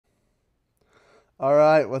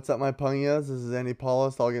Alright, what's up my pungias? This is Andy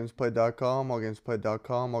Paulus, allgamesplayed.com,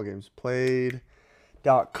 allgamesplayed.com,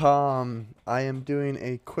 allgamesplayed.com. I am doing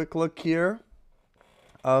a quick look here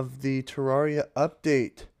of the Terraria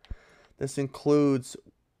update. This includes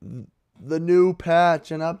the new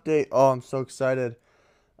patch and update. Oh, I'm so excited.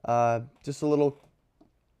 Just a little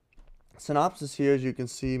synopsis here, as you can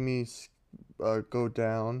see me go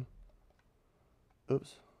down.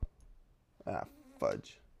 Oops. Ah,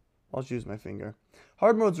 fudge. I'll just use my finger.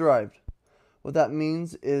 Hard mode's arrived. What that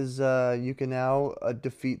means is you can now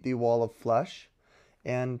defeat the wall of flesh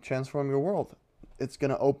and transform your world. It's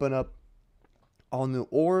going to open up all new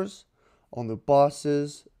ores, all new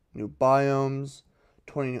bosses, new biomes,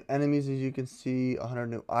 20 new enemies as you can see, 100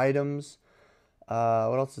 new items.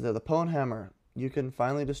 What else is there? The Pwnhammer. You can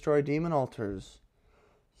finally destroy demon altars.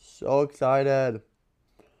 So excited.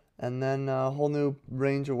 And then a whole new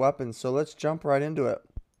range of weapons. So let's jump right into it.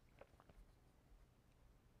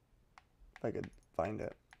 If I could find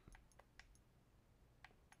it.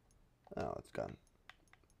 Oh, it's gone.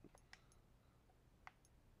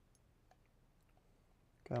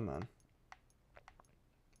 Come on.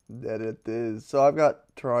 There it is. So I've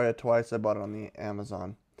got Terraria twice. I bought it on the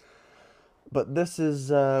Amazon. But this is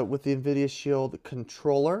with the Nvidia Shield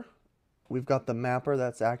controller. We've got the mapper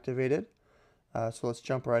that's activated. So let's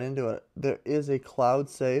jump right into it. There is a cloud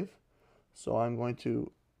save. So I'm going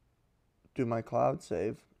to do my cloud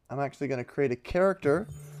save. I'm actually going to create a character.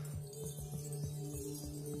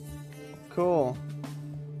 Cool.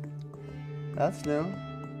 That's new.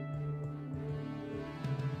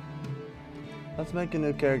 Let's make a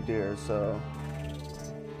new character here, so.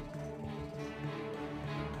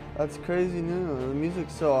 That's crazy new. The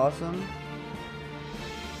music's so awesome.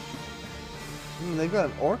 They've got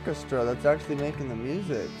an orchestra that's actually making the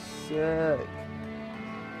music. Sick.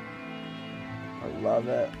 I love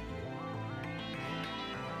it.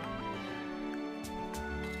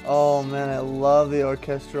 Oh man, I love the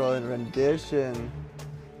orchestral rendition.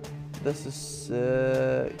 This is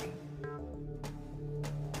sick.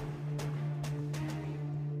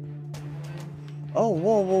 Oh,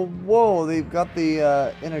 whoa, whoa, whoa. They've got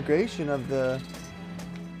the integration of the...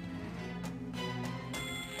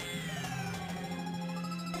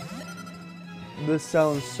 This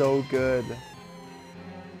sounds so good.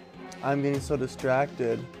 I'm getting so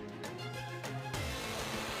distracted.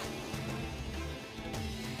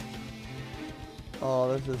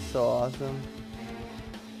 Oh, this is so awesome.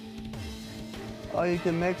 Oh, you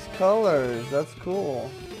can mix colors. That's cool.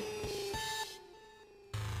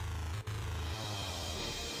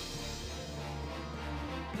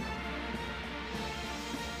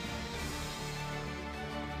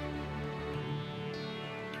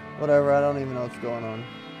 Whatever, I don't even know what's going on.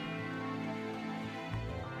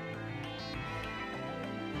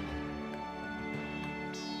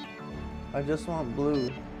 I just want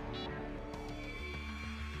blue.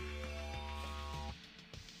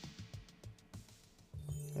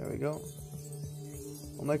 There we go.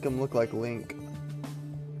 We'll make him look like Link.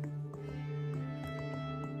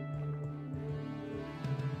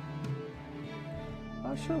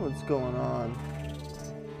 Not sure what's going on.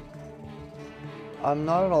 I'm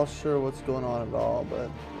not at all sure what's going on at all, but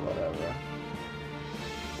whatever.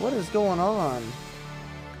 What is going on?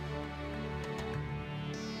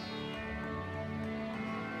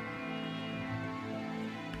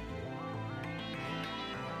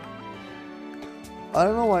 I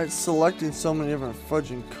don't know why it's selecting so many different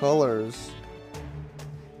fudging colors.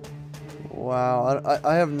 Wow,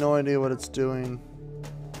 I have no idea what it's doing.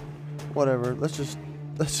 Whatever, let's just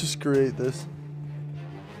create this.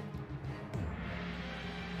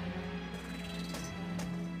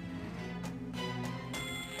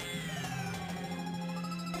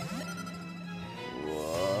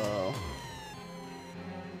 Whoa.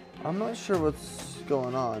 I'm not sure what's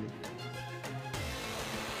going on.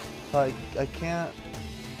 I can't.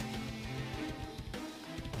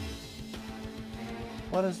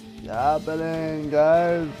 What is happening,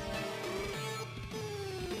 guys?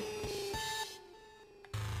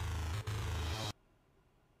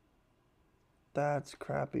 That's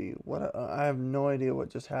crappy. What? I have no idea what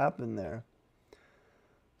just happened there.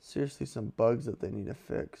 Seriously, some bugs that they need to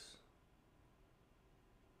fix.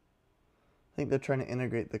 I think they're trying to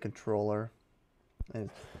integrate the controller and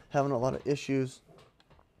having a lot of issues.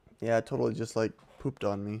 Yeah, it totally just like pooped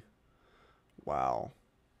on me. Wow.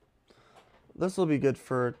 This will be good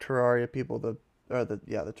for Terraria people to, the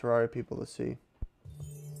Terraria people to see.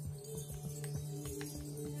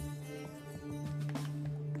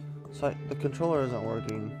 So the controller isn't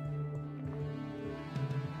working.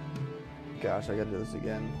 Gosh, I gotta do this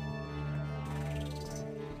again.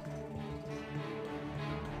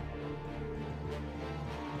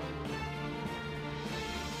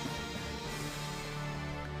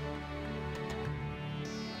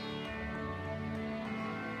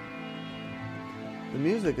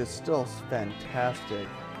 music is still fantastic.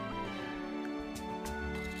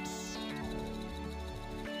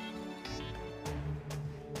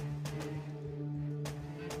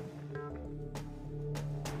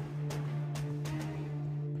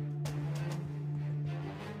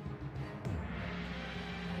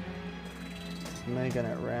 Just making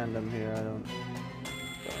it random here. I don't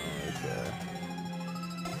really care.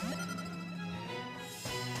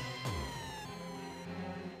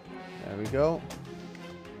 There we go.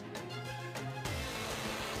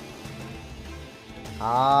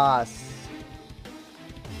 Ah.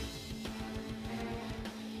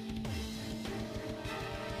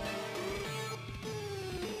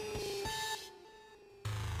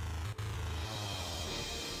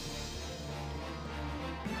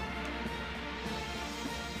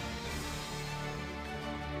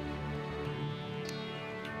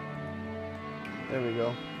 There we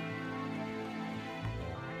go.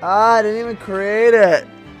 Ah, I didn't even create it.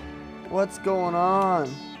 What's going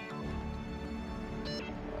on?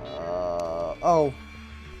 Oh. Oh,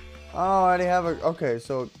 I already have a... Okay,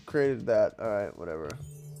 so it created that. Alright, whatever.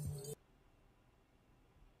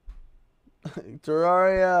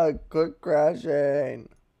 Terraria, quit crashing.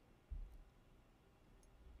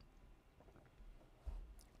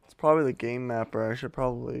 It's probably the game mapper. I should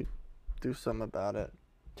probably do something about it.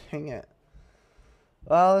 Dang it.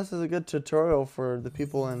 Well, this is a good tutorial for the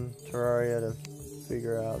people in Terraria to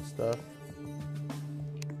figure out stuff.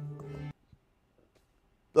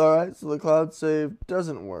 Alright, so the cloud save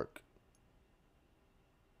doesn't work.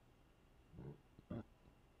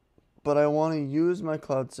 But I want to use my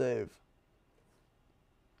cloud save.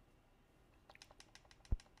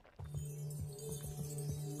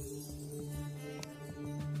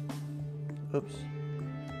 Oops.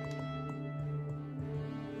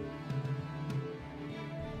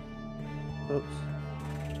 Oops.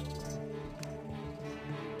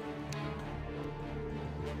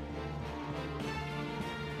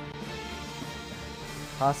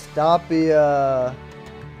 Hostopia.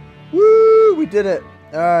 Woo! We did it.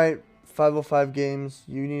 Alright. 505 games.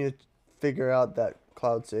 You need to figure out that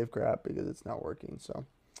cloud save crap because it's not working. So,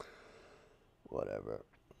 whatever.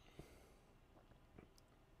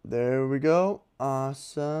 There we go.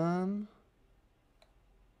 Awesome.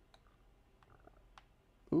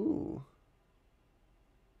 Ooh.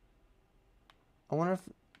 I wonder if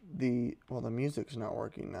the music's not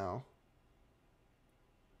working now.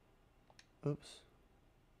 Oops.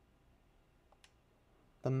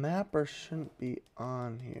 The mapper shouldn't be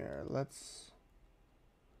on here. Let's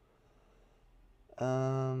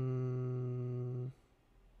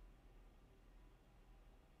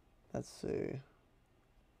see.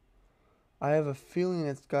 I have a feeling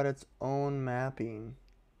it's got its own mapping.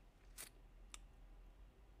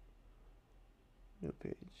 New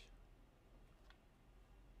page.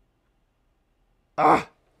 Ah!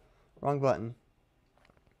 Wrong button.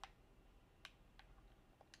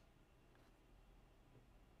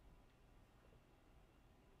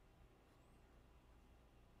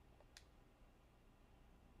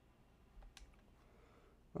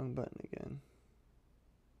 Wrong button again.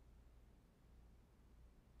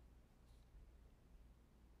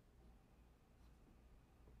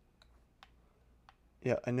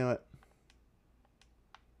 Yeah, I knew it.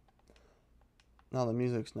 Now the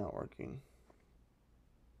music's not working.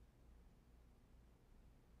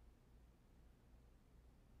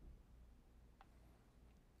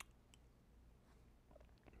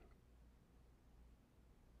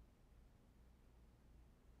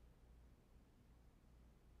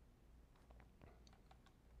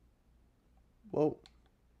 Whoa.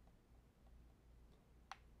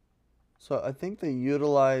 So I think they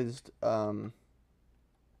utilized, oh,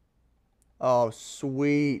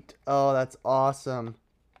 sweet. Oh, that's awesome.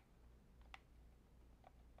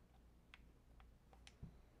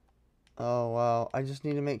 Oh, wow. I just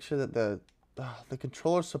need to make sure that the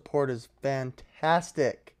controller support is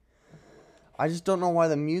fantastic. I just don't know why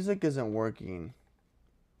the music isn't working.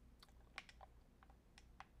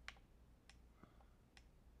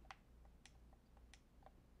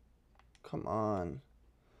 Come on.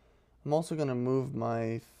 I'm also gonna move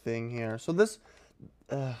my thing here. So this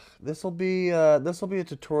will be a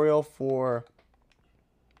tutorial for.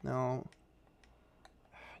 No.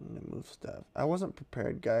 I need to move stuff. I wasn't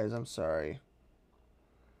prepared, guys. I'm sorry.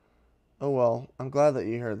 Oh well. I'm glad that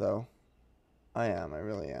you're here, though. I am. I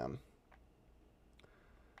really am.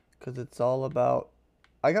 Because it's all about.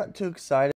 I got too excited.